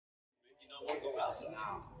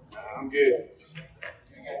I'm good.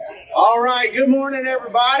 All right, good morning,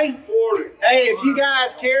 everybody. Hey, if you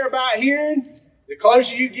guys care about hearing, the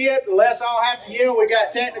closer you get, the less I'll have to yell. We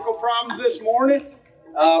got technical problems this morning,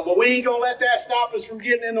 but we ain't going to let that stop us from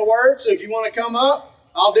getting in the Word. So if you want to come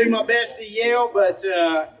up, I'll do my best to yell, but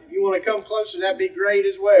if you want to come closer, that'd be great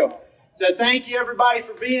as well. So thank you, everybody,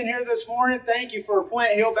 for being here this morning. Thank you for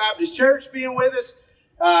Flint Hill Baptist Church being with us.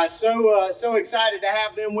 So excited to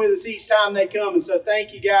have them with us each time they come. And so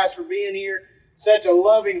thank you guys for being here. Such a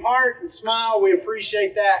loving heart and smile. We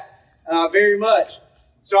appreciate that very much.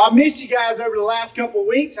 So I missed you guys over the last couple of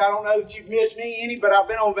weeks. I don't know that you've missed me any, but I've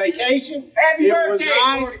been on vacation. Happy birthday, was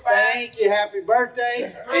nice. 45. Thank you. Happy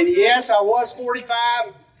birthday. And yes, I was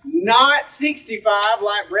 45, not 65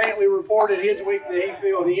 like Brantley reported his week that he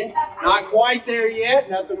filled in. Not quite there yet.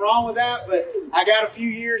 Nothing wrong with that, but I got a few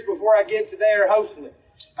years before I get to there, hopefully.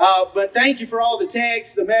 But thank you for all the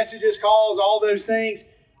texts, the messages, calls, all those things.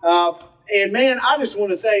 And man, I just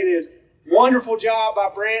want to say this. Wonderful job by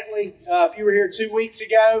Brantley. If you were here 2 weeks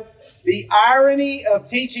ago, the irony of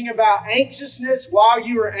teaching about anxiousness while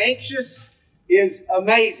you were anxious is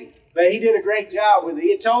amazing. But he did a great job with it.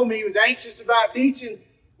 He told me he was anxious about teaching,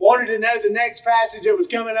 wanted to know the next passage that was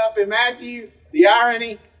coming up in Matthew. The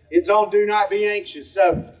irony, it's on do not be anxious.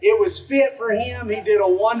 So it was fit for him. He did a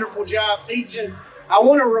wonderful job teaching. I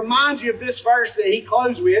want to remind you of this verse that he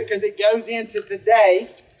closed with because it goes into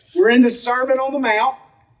today. We're in the Sermon on the Mount.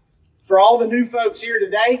 For all the new folks here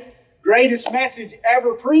today, greatest message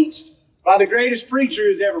ever preached by the greatest preacher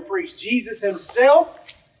who's ever preached, Jesus himself,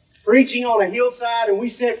 preaching on a hillside. And we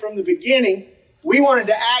said from the beginning, we wanted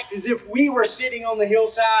to act as if we were sitting on the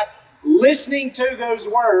hillside, listening to those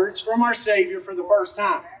words from our Savior for the first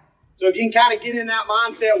time. So if you can kind of get in that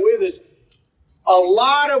mindset with us, a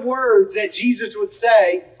lot of words that Jesus would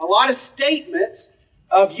say, a lot of statements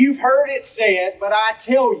of you've heard it said, but I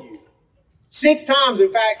tell you. 6 times,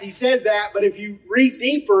 in fact, he says that, but if you read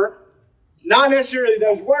deeper, not necessarily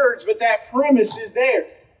those words, but that premise is there.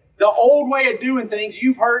 The old way of doing things,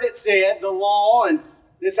 you've heard it said, the law and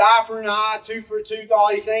this eye for an eye, tooth for a tooth, all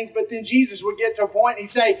these things, but then Jesus would get to a point and he'd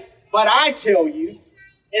say, but I tell you,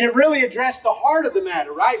 and it really addressed the heart of the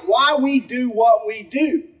matter, right? Why we do what we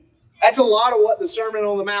do. That's a lot of what the Sermon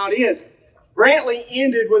on the Mount is. Brantley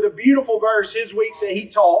ended with a beautiful verse his week that he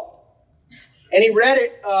taught, and he read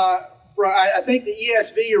it from, I think, the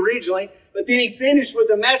ESV originally, but then he finished with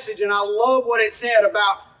the message, and I love what it said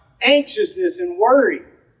about anxiousness and worry.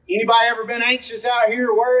 Anybody ever been anxious out here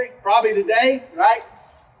or worried? Probably today, right?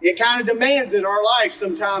 It kind of demands it in our life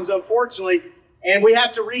sometimes, unfortunately, and we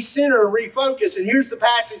have to recenter and refocus, and here's the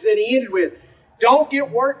passage that he ended with. Don't get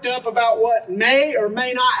worked up about what may or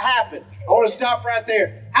may not happen. I want to stop right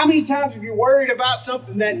there. How many times have you worried about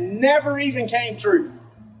something that never even came true?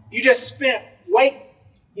 You just spent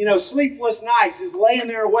sleepless nights just laying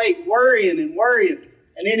there awake, worrying,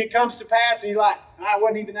 and then it comes to pass and you're like, it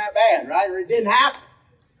wasn't even that bad, right? Or it didn't happen.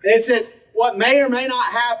 And it says, what may or may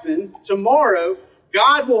not happen tomorrow,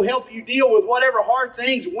 God will help you deal with whatever hard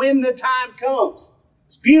things when the time comes.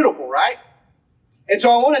 It's beautiful, right? And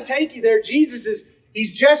so I want to take you there.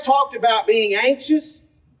 He's just talked about being anxious.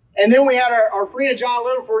 And then we had our friend John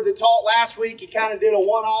Littleford that taught last week. He kind of did a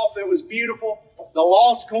one-off. It was beautiful. The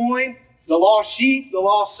lost coin, the lost sheep, the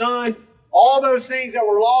lost son, all those things that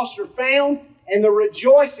were lost are found, and the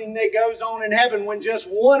rejoicing that goes on in heaven when just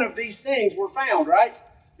one of these things were found, right?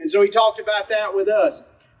 And so he talked about that with us.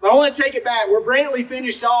 But I want to take it back. Where Brantley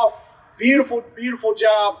finished off, beautiful, beautiful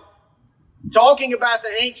job talking about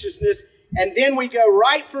the anxiousness. And then we go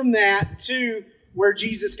right from that to where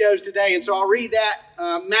Jesus goes today. And so I'll read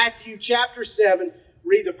that, Matthew chapter 7,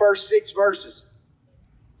 read the first 6 verses.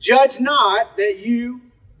 Judge not that you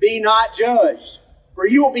be not judged. For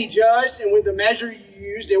you will be judged, and with the measure you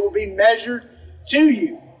used, it will be measured to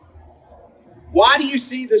you. Why do you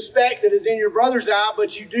see the speck that is in your brother's eye,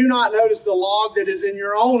 but you do not notice the log that is in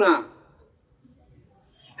your own eye?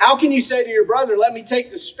 How can you say to your brother, let me take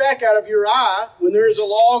the speck out of your eye when there is a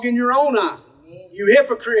log in your own eye? You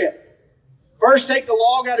hypocrite. First take the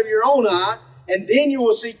log out of your own eye, and then you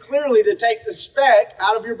will see clearly to take the speck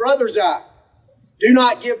out of your brother's eye. Do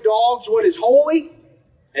not give dogs what is holy,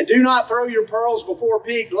 and do not throw your pearls before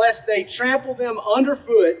pigs, lest they trample them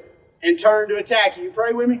underfoot and turn to attack you. You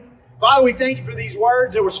pray with me? Father, we thank you for these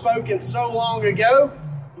words that were spoken so long ago,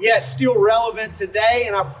 yet still relevant today.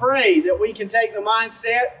 And I pray that we can take the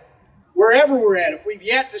mindset wherever we're at. If we've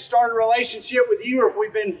yet to start a relationship with you, or if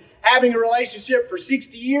we've been having a relationship for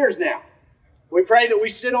 60 years now, we pray that we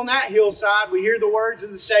sit on that hillside, we hear the words of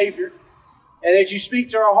the Savior, and that you speak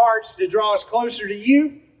to our hearts to draw us closer to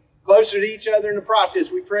you, closer to each other in the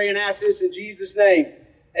process. We pray and ask this in Jesus' name.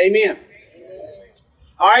 Amen.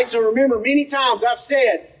 All right, so remember, many times I've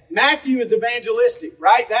said Matthew is evangelistic,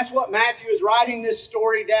 right? That's what Matthew is writing this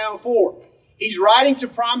story down for. He's writing to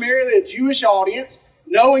primarily a Jewish audience,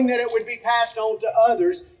 knowing that it would be passed on to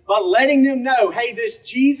others, but letting them know, hey, this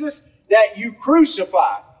Jesus that you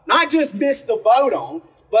crucified, not just missed the boat on,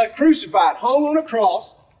 but crucified, hung on a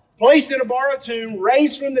cross, placed in a borrowed tomb,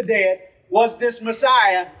 raised from the dead, was this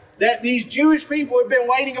Messiah that these Jewish people have been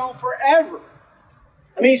waiting on forever.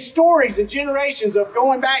 I mean, stories and generations of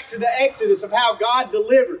going back to the Exodus of how God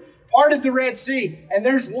delivered, parted the Red Sea, and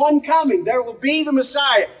there's one coming. There will be the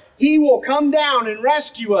Messiah. He will come down and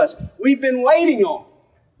rescue us. We've been waiting on.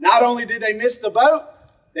 Not only did they miss the boat,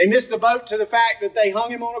 they missed the boat to the fact that they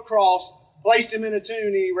hung him on a cross, placed him in a tomb,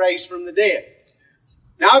 and he raised from the dead.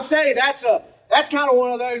 Now, I'd say that's kind of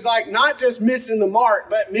one of those, like, not just missing the mark,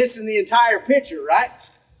 but missing the entire picture, right?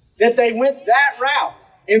 That they went that route.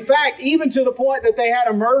 In fact, even to the point that they had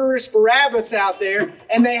a murderous Barabbas out there,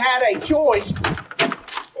 and they had a choice.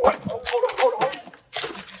 Hold on.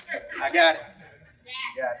 I got it.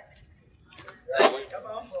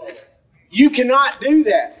 You cannot do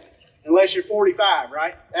that unless you're 45,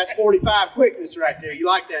 right? That's 45 quickness right there. You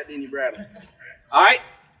like that, didn't you, Bradley? All right.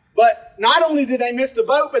 But not only did they miss the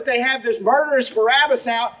boat, but they have this murderous Barabbas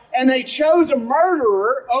out, and they chose a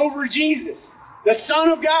murderer over Jesus, the Son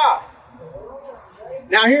of God.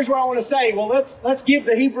 Now, here's what I want to say. Well, let's give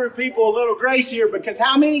the Hebrew people a little grace here, because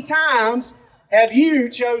how many times have you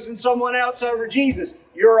chosen someone else over Jesus?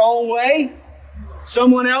 Your own way?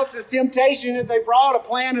 Someone else's temptation that they brought, a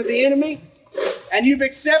plan of the enemy? And you've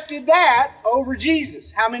accepted that over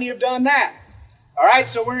Jesus. How many have done that? All right,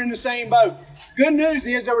 so we're in the same boat. Good news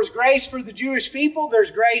is there was grace for the Jewish people.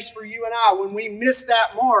 There's grace for you and I. When we miss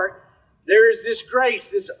that mark, there is this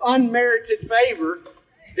grace, this unmerited favor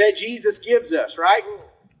that Jesus gives us, right?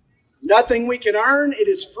 Nothing we can earn. It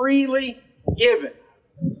is freely given.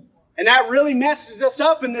 And that really messes us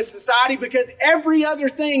up in this society, because every other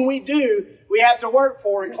thing we do, we have to work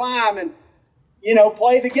for and climb and,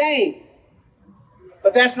 play the game.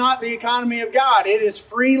 But that's not the economy of God. It is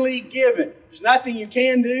freely given. There's nothing you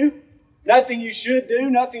can do, nothing you should do,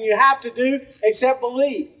 nothing you have to do except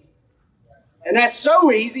believe. And that's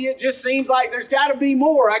so easy, it just seems like there's got to be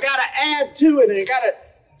more. I got to add to it, and I got to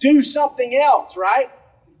do something else, right?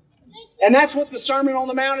 And that's what the Sermon on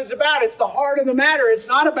the Mount is about. It's the heart of the matter. It's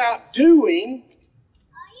not about doing.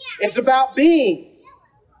 It's about being.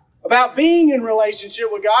 About being in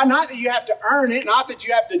relationship with God. Not that you have to earn it. Not that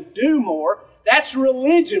you have to do more. That's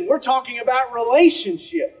religion. We're talking about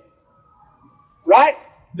relationship. Right?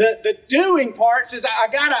 The doing part says,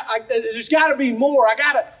 there's got to be more. I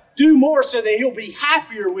got to do more so that he'll be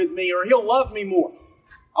happier with me, or he'll love me more.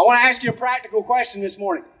 I want to ask you a practical question this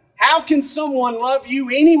morning. How can someone love you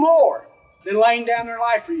any more than laying down their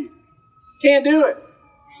life for you? Can't do it.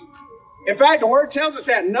 In fact, the Word tells us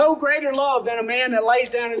that no greater love than a man that lays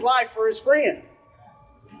down his life for his friend.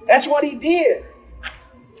 That's what he did.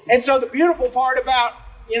 And so the beautiful part about,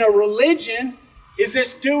 religion is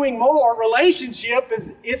this doing more. Relationship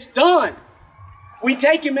is, it's done. We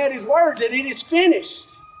take him at his word that it is finished.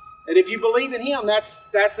 That if you believe in him,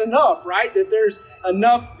 that's enough, right? That there's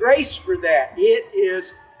enough grace for that. It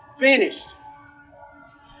is finished.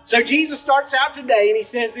 So Jesus starts out today and he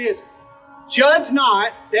says this: judge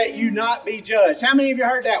not that you not be judged. How many of you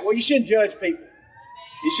heard that? Well, you shouldn't judge people.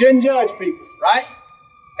 You shouldn't judge people, right?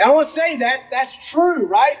 And I want to say that's true,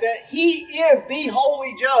 right? That he is the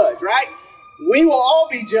holy judge, right? We will all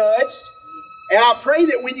be judged. And I pray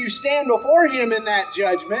that when you stand before him in that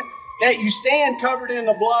judgment, that you stand covered in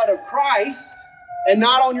the blood of Christ and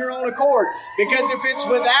not on your own accord. Because if it's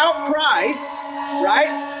without Christ, right?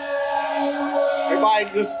 Everybody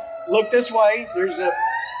just look this way. Let's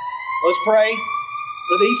pray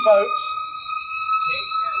for these folks.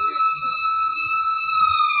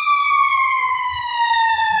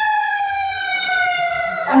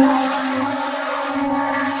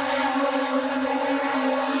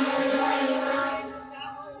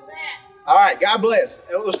 All right, God bless.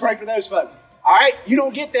 Let's pray for those folks. All right, you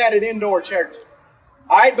don't get that at indoor church.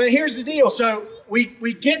 All right, but here's the deal. So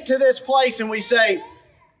we get to this place and we say,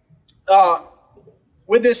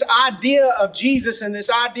 with this idea of Jesus and this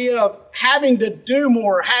idea of having to do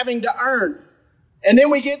more, having to earn. And then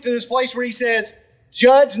we get to this place where he says,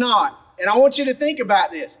 judge not. And I want you to think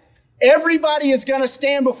about this. Everybody is going to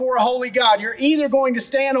stand before a holy God. You're either going to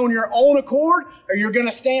stand on your own accord or you're going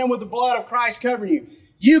to stand with the blood of Christ covering you.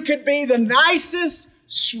 You could be the nicest,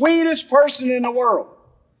 sweetest person in the world.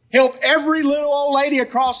 Help every little old lady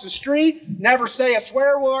across the street, never say a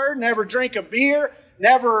swear word, never drink a beer,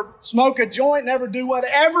 never smoke a joint, never do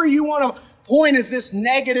whatever you want to point as this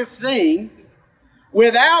negative thing.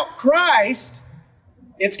 Without Christ,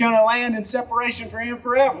 it's going to land in separation from Him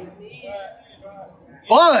forever.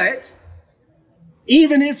 But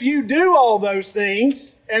even if you do all those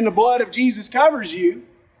things and the blood of Jesus covers you,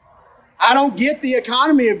 I don't get the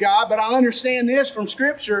economy of God, but I understand this from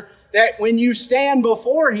Scripture, that when you stand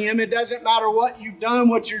before Him, it doesn't matter what you've done,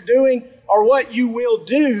 what you're doing, or what you will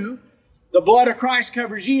do. The blood of Christ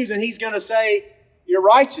covers you, and He's going to say, you're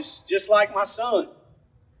righteous, just like my Son.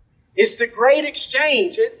 It's the great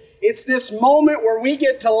exchange. It's this moment where we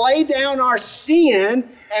get to lay down our sin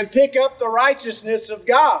and pick up the righteousness of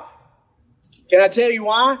God. Can I tell you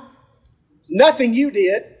why? Nothing you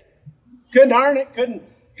did. Couldn't earn it.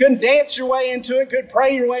 Couldn't dance your way into it. Couldn't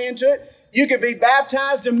pray your way into it. You could be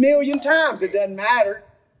baptized 1,000,000 times. It doesn't matter.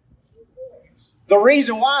 The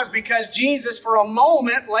reason why is because Jesus, for a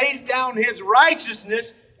moment, lays down His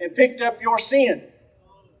righteousness and picked up your sin.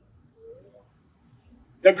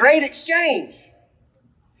 The great exchange.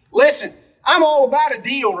 Listen, I'm all about a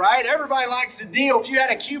deal, right? Everybody likes a deal. If you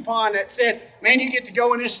had a coupon that said, man, you get to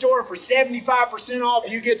go in this store for 75% off,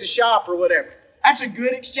 you get to shop or whatever. That's a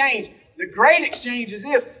good exchange. The great exchange is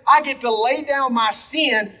this. I get to lay down my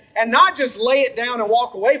sin and not just lay it down and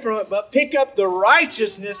walk away from it, but pick up the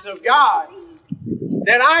righteousness of God,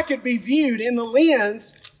 that I could be viewed in the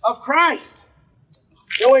lens of Christ.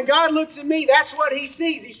 And when God looks at me, that's what He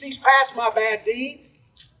sees. He sees past my bad deeds,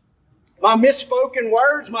 my misspoken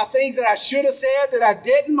words, my things that I should have said that I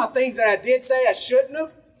didn't, my things that I did say I shouldn't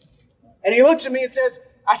have. And He looks at me and says,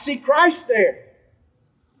 I see Christ there.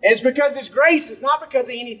 And it's because His grace. It's not because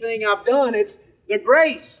of anything I've done. It's the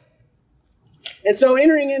grace. And so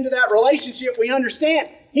entering into that relationship, we understand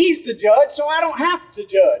He's the judge, so I don't have to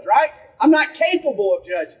judge, right? I'm not capable of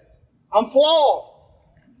judging. I'm flawed.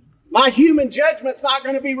 My human judgment's not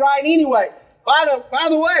going to be right anyway. By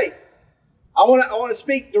the way, I want to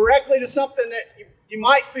speak directly to something that you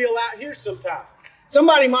might feel out here sometime.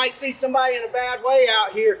 Somebody might see somebody in a bad way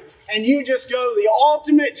out here, and you just go the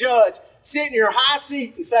ultimate judge, sit in your high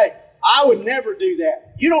seat and say, I would never do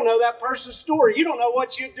that. You don't know that person's story. You don't know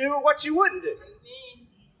what you'd do or what you wouldn't do.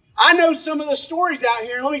 I know some of the stories out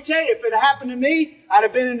here, and let me tell you, if it happened to me, I'd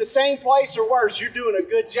have been in the same place or worse. You're doing a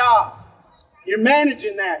good job. You're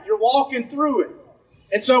managing that. You're walking through it.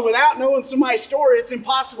 And so without knowing somebody's story, it's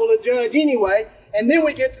impossible to judge anyway. And then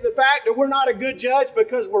we get to the fact that we're not a good judge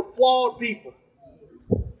because we're flawed people.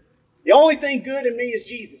 The only thing good in me is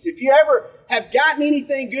Jesus. If you ever have gotten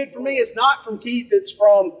anything good from me, it's not from Keith, it's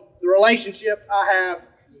from the relationship I have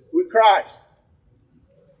with Christ.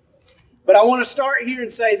 But I want to start here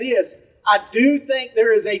and say this. I do think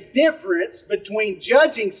there is a difference between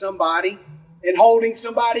judging somebody and holding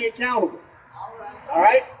somebody accountable. All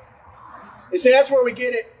right? You see, that's where we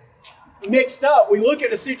get it mixed up. We look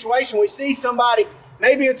at a situation, we see somebody,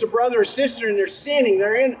 maybe it's a brother or sister, and they're sinning.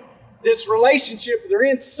 They're in this relationship. They're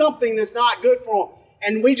in something that's not good for them.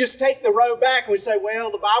 And we just take the road back and we say,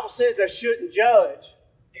 well, the Bible says I shouldn't judge.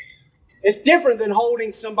 It's different than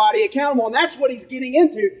holding somebody accountable. And that's what he's getting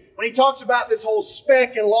into when he talks about this whole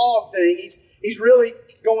speck and log thing. He's really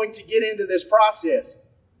going to get into this process.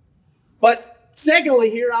 But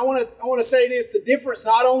secondly here, I want to say this, the difference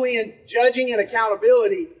not only in judging and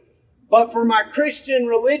accountability, but for my Christian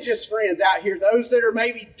religious friends out here, those that are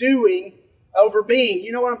maybe doing over being.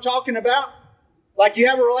 You know what I'm talking about? Like you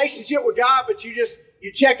have a relationship with God, but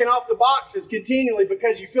you're checking off the boxes continually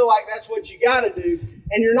because you feel like that's what you got to do.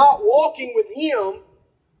 And you're not walking with Him,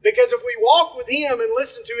 because if we walk with Him and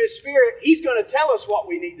listen to His Spirit, He's going to tell us what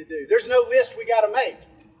we need to do. There's no list we got to make,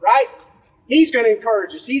 right? He's going to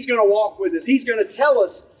encourage us. He's going to walk with us. He's going to tell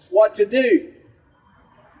us what to do.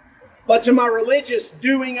 But to my religious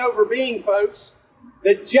doing over being folks,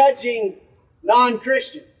 the judging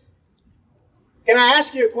non-Christians, can I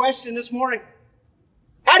ask you a question this morning?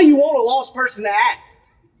 How do you want a lost person to act?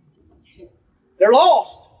 They're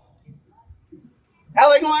lost. How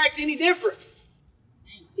are they going to act any different?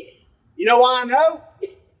 You know why I know?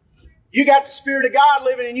 You got the Spirit of God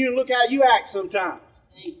living in you, and look how you act sometimes.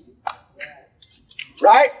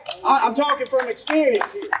 Right? I'm talking from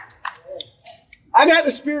experience here. I got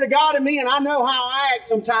the Spirit of God in me, and I know how I act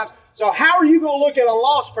sometimes. So how are you going to look at a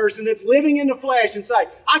lost person that's living in the flesh and say,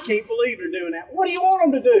 I can't believe they're doing that? What do you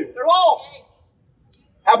want them to do? They're lost.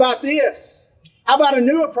 How about this? How about a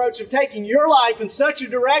new approach of taking your life in such a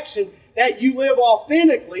direction that you live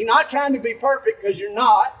authentically, not trying to be perfect because you're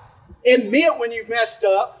not, admit when you've messed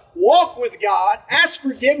up, walk with God, ask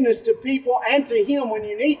forgiveness to people and to Him when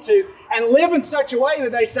you need to, and live in such a way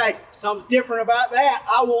that they say, something's different about that.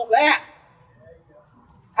 I want that.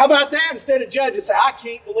 How about that? Instead of judging, say, I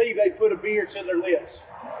can't believe they put a beer to their lips.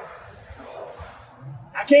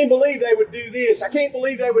 I can't believe they would do this. I can't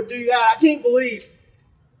believe they would do that. I can't believe.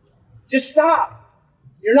 Just stop.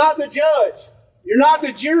 You're not the judge. You're not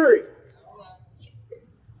the jury.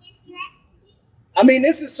 I mean,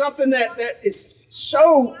 this is something that is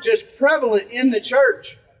so just prevalent in the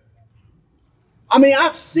church. I mean,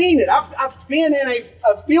 I've seen it. I've been in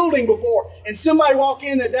a building before, and somebody walk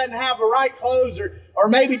in that doesn't have the right clothes, or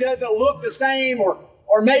maybe doesn't look the same, or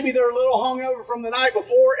maybe they're a little hungover from the night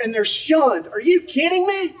before, and they're shunned. Are you kidding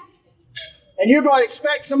me? And you're going to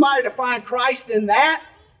expect somebody to find Christ in that?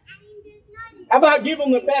 How about give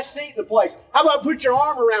them the best seat in the place? How about put your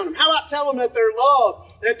arm around them? How about tell them that they're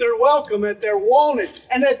loved, that they're welcome, that they're wanted,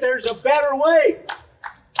 and that there's a better way?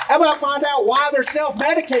 How about find out why they're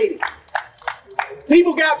self-medicating?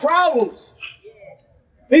 People got problems.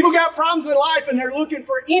 People got problems in life, and they're looking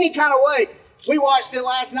for any kind of way. We watched it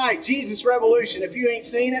last night, Jesus Revolution. If you ain't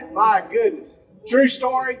seen it, my goodness. True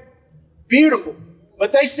story. Beautiful.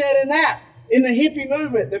 But they said in the hippie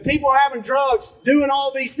movement, that people are having drugs, doing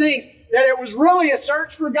all these things, that it was really a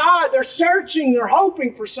search for God. They're searching, they're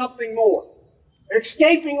hoping for something more. They're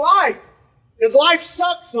escaping life. Because life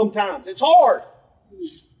sucks sometimes. It's hard.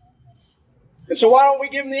 And so why don't we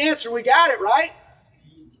give them the answer? We got it, right?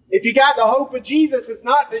 If you got the hope of Jesus, it's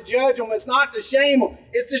not to judge them. It's not to shame them.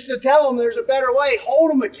 It's just to tell them there's a better way.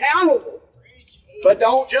 Hold them accountable, but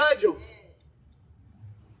don't judge them.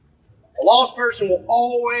 A lost person will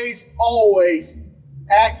always, always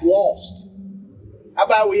act lost. How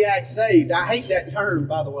about we act saved? I hate that term,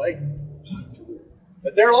 by the way.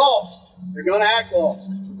 But they're lost. They're going to act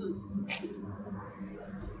lost.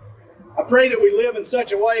 I pray that we live in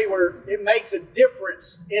such a way where it makes a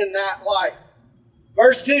difference in that life.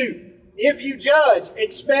 Verse 2, if you judge,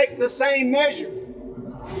 expect the same measure.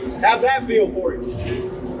 How's that feel for you?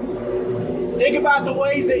 Think about the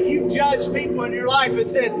ways that you judge people in your life. It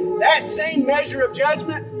says, that same measure of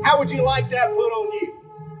judgment, how would you like that put on you?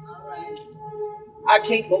 I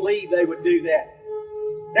can't believe they would do that.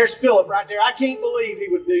 There's Philip right there. I can't believe he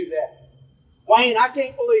would do that. Wayne, I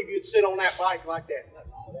can't believe you'd sit on that bike like that.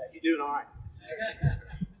 Nothing wrong with that. You're doing all right.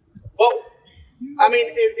 Well, I mean,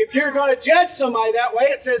 if you're going to judge somebody that way,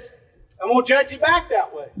 it says, I'm going to judge you back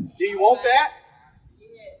that way. Do you want that?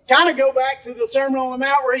 Kind of go back to the Sermon on the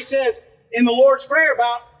Mount where he says in the Lord's Prayer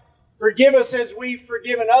about forgive us as we've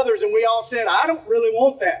forgiven others. And we all said, I don't really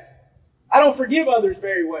want that. I don't forgive others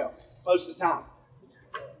very well most of the time.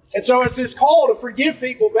 And so it's this call to forgive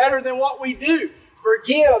people better than what we do.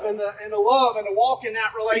 Forgive and to love and to walk in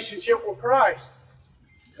that relationship with Christ.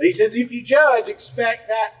 But he says, if you judge, expect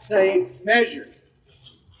that same measure.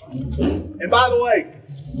 And by the way,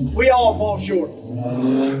 we all fall short.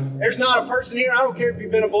 There's not a person here, I don't care if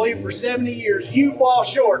you've been a believer for 70 years, you fall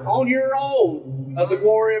short on your own of the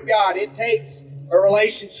glory of God. It takes a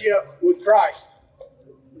relationship with Christ.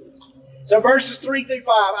 So verses 3 through 5,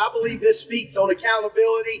 I believe this speaks on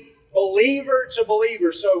accountability, believer to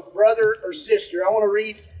believer. So brother or sister, I want to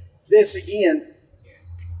read this again.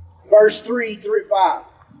 Verse 3 through 5.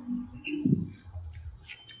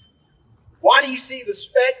 Why do you see the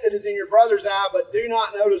speck that is in your brother's eye, but do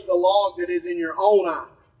not notice the log that is in your own eye?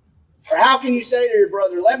 Or how can you say to your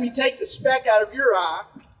brother, let me take the speck out of your eye,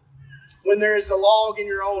 when there is the log in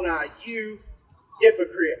your own eye? You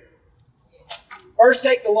hypocrite. First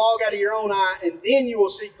take the log out of your own eye, and then you will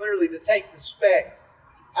see clearly to take the speck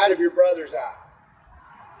out of your brother's eye.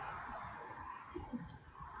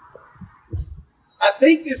 I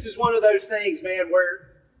think this is one of those things, man, where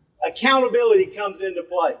accountability comes into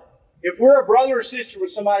play. If we're a brother or sister with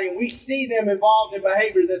somebody and we see them involved in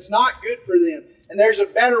behavior that's not good for them, and there's a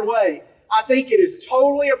better way, I think it is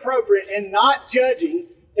totally appropriate and not judging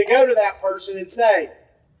to go to that person and say,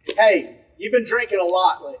 hey, you've been drinking a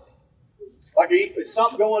lot lately. Like, is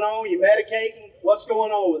something going on? You medicating? What's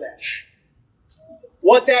going on with that?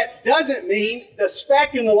 What that doesn't mean, the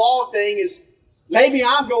speck in the log thing, is maybe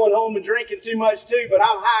I'm going home and drinking too much too, but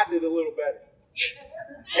I'm hiding it a little better.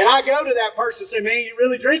 And I go to that person and say, man, you're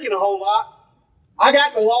really drinking a whole lot. I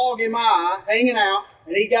got the log in my eye hanging out,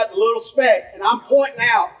 and he got the little speck, and I'm pointing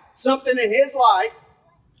out something in his life,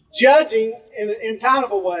 judging in kind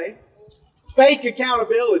of a way, fake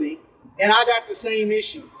accountability, and I got the same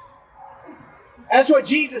issue. That's what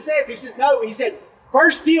Jesus says. He says, no, he said,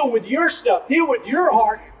 first deal with your stuff, deal with your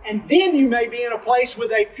heart, and then you may be in a place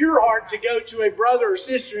with a pure heart to go to a brother or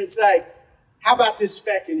sister and say, how about this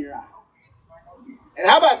speck in your eye? And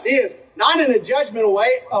how about this? Not in a judgmental way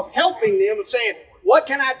of helping them, of saying, what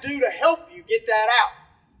can I do to help you get that out?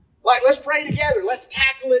 Like, let's pray together. Let's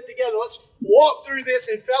tackle it together. Let's walk through this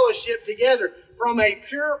in fellowship together. from a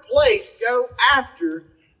pure place go after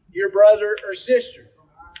your brother or sister.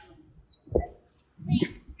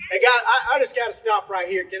 Hey, God, I just got to stop right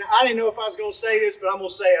here. I didn't know if I was going to say this, but I'm going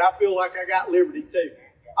to say it. I feel like I got liberty too.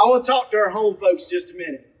 I want to talk to our home folks just a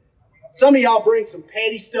minute. Some of y'all bring some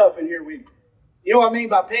petty stuff in here with you. You know what I mean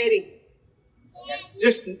by petty?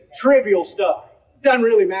 Just trivial stuff. Doesn't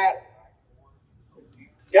really matter.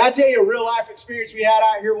 Can I tell you a real life experience we had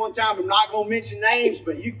out here one time? I'm not going to mention names,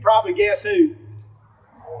 but you can probably guess who.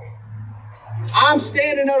 I'm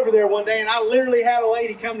standing over there one day, and I literally had a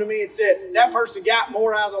lady come to me and said, that person got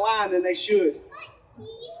more out of the line than they should.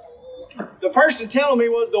 The person telling me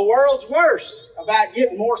was the world's worst about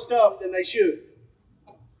getting more stuff than they should.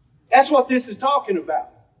 That's what this is talking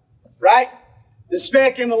about, right? The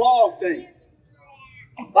speck in the log thing.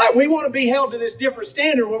 Like, we want to be held to this different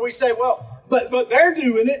standard where we say, well, but they're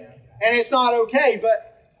doing it, and it's not okay.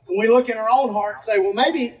 But when we look in our own heart and say, well,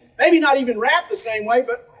 maybe not even wrapped the same way,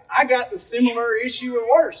 but I got the similar issue or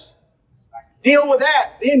worse. Deal with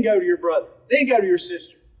that, then go to your brother, then go to your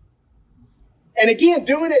sister. And again,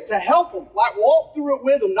 doing it to help them, like walk through it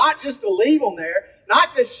with them, not just to leave them there,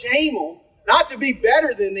 not to shame them, not to be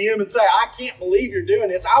better than them and say, I can't believe you're doing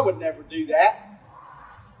this. I would never do that.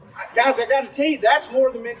 Guys, I got to tell you, that's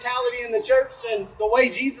more the mentality in the church than the way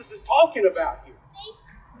Jesus is talking about here.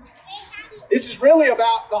 This is really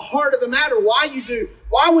about the heart of the matter. Why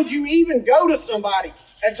would you even go to somebody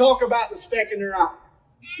and talk about the speck in their eye?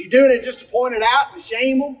 You doing it just to point it out, to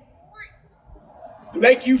shame them? To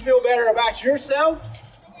make you feel better about yourself?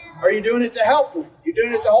 Or are you doing it to help them? You're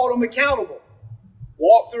doing it to hold them accountable.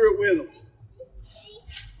 Walk through it with them.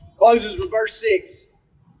 Closes with verse 6.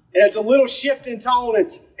 And it's a little shift in tone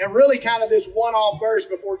and really kind of this one-off verse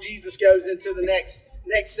before Jesus goes into the next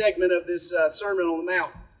segment of this Sermon on the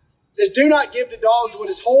Mount. It says, do not give to dogs what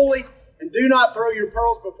is holy, and do not throw your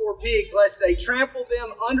pearls before pigs, lest they trample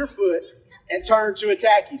them underfoot and turn to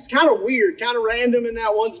attack you. It's kind of weird, kind of random in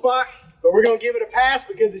that one spot, but we're going to give it a pass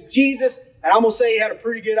because it's Jesus, and I'm going to say he had a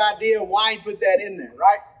pretty good idea why he put that in there,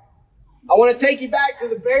 right? I want to take you back to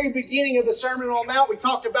the very beginning of the Sermon on the Mount. We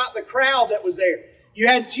talked about the crowd that was there. You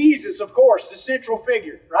had Jesus, of course, the central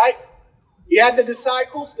figure, right? You had the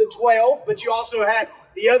disciples, the 12, but you also had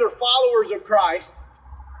the other followers of Christ.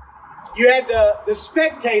 You had the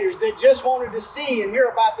spectators that just wanted to see and hear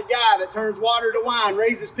about the guy that turns water to wine,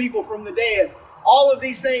 raises people from the dead. All of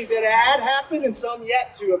these things that had happened and some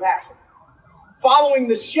yet to have happened. Following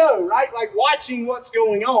the show, right? Like watching what's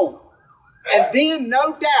going on. And then,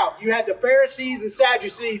 no doubt, you had the Pharisees and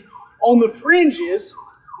Sadducees on the fringes,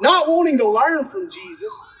 not wanting to learn from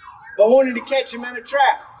Jesus, but wanting to catch him in a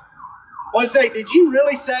trap. I want to say, did you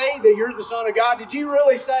really say that you're the Son of God? Did you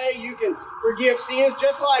really say you can forgive sins?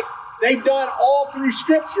 Just like they've done all through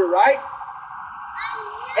Scripture, right?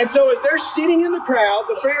 And so as they're sitting in the crowd,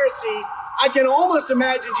 the Pharisees, I can almost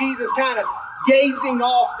imagine Jesus kind of gazing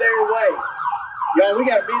off their way. Yo, we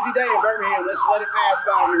got a busy day in Birmingham. Let's let it pass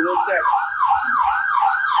by here 1 second.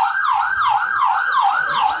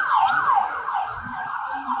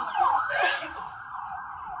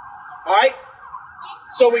 All right?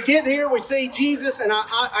 So we get here, we see Jesus, and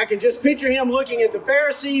I can just picture him looking at the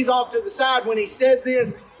Pharisees off to the side when he says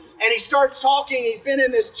this, and he starts talking. He's been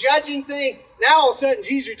in this judging thing. Now all of a sudden,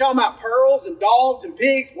 Jesus, you're talking about pearls and dogs and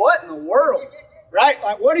pigs. What in the world? Right?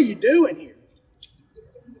 Like, what are you doing here?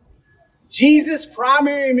 Jesus'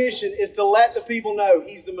 primary mission is to let the people know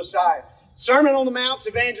he's the Messiah. Sermon on the Mount's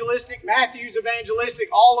evangelistic, Matthew's evangelistic,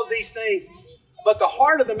 all of these things. But the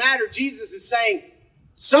heart of the matter, Jesus is saying,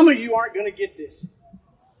 some of you aren't going to get this.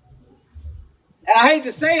 And I hate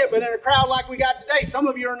to say it, but in a crowd like we got today, some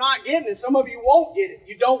of you are not getting it. Some of you won't get it.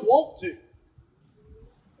 You don't want to.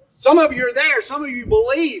 Some of you are there. Some of you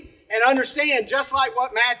believe and understand, just like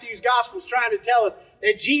what Matthew's gospel is trying to tell us,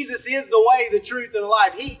 that Jesus is the way, the truth, and the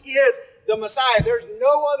life. He is the Messiah. There's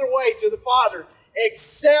no other way to the Father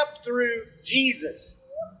except through Jesus.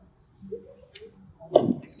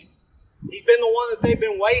 He's been the one that they've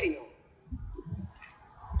been waiting on.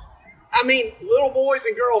 I mean, little boys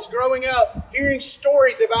and girls growing up, hearing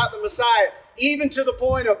stories about the Messiah, even to the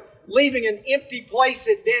point of leaving an empty place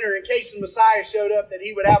at dinner in case the Messiah showed up, that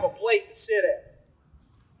he would have a plate to sit at.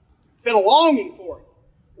 Been a longing for him,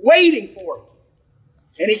 waiting for him.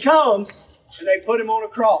 And he comes, and they put him on a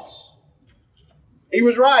cross. He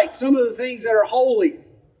was right. Some of the things that are holy,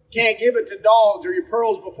 can't give it to dogs or your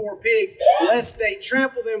pearls before pigs, lest they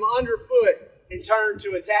trample them underfoot and turn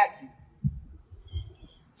to attack you.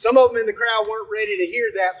 Some of them in the crowd weren't ready to hear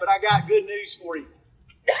that, but I got good news for you.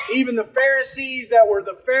 Even the Pharisees that were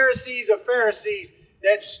the Pharisees of Pharisees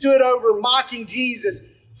that stood over mocking Jesus,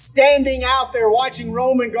 standing out there watching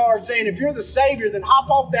Roman guards saying, if you're the Savior, then hop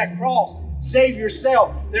off that cross, save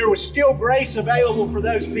yourself. There was still grace available for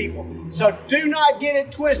those people. So do not get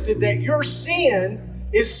it twisted that your sin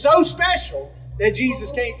is so special that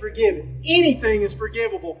Jesus can't forgive it. Anything is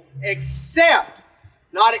forgivable except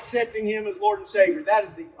not accepting Him as Lord and Savior. That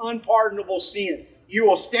is the unpardonable sin. You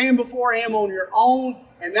will stand before Him on your own,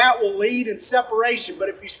 and that will lead in separation. But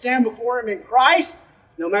if you stand before Him in Christ,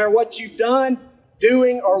 no matter what you've done,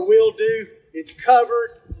 doing, or will do, it's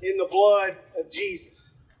covered in the blood of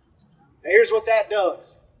Jesus. Now here's what that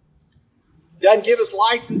does. Doesn't give us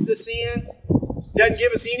license to sin. Doesn't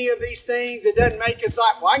give us any of these things. It doesn't make us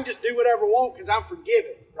like, well, I can just do whatever I want because I'm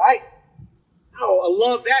forgiven, right? No, I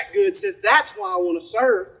love that good. It says that's why I want to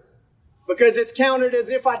serve, because it's counted as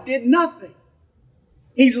if I did nothing.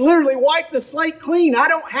 He's literally wiped the slate clean. I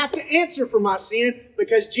don't have to answer for my sin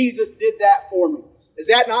because Jesus did that for me. Is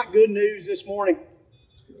that not good news this morning?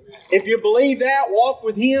 If you believe that, walk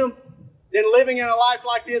with Him, then living in a life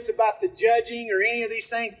like this about the judging or any of these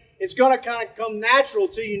things, it's going to kind of come natural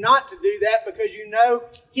to you not to do that because you know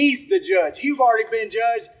He's the judge. You've already been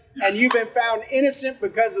judged and you've been found innocent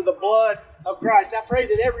because of the blood of Christ. I pray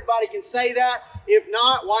that everybody can say that. If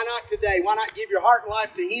not, why not today? Why not give your heart and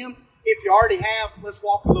life to Him? If you already have, let's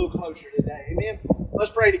walk a little closer today. Amen?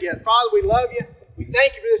 Let's pray together. Father, we love You. We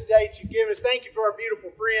thank You for this day that You've given us. Thank You for our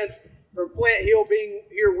beautiful friends from Flint Hill being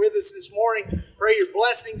here with us this morning. Pray Your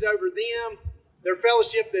blessings over them, their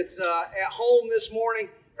fellowship that's at home this morning.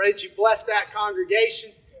 Pray that You bless that congregation.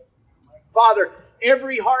 Father,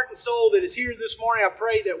 every heart and soul that is here this morning, I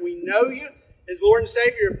pray that we know You as Lord and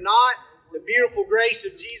Savior. If not, the beautiful grace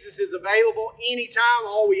of Jesus is available anytime.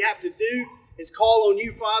 All we have to do is call on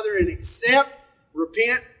You, Father, and accept,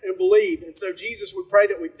 repent, and believe. And so, Jesus, we pray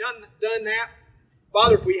that we've done that.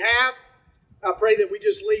 Father, if we have, I pray that we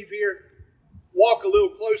just leave here, walk a little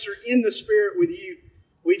closer in the Spirit with You.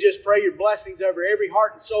 We just pray Your blessings over every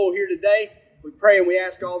heart and soul here today. We pray and we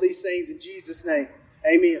ask all these things in Jesus' name.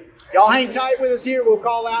 Amen. Y'all hang tight with us here. We'll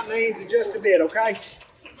call out names in just a bit, okay?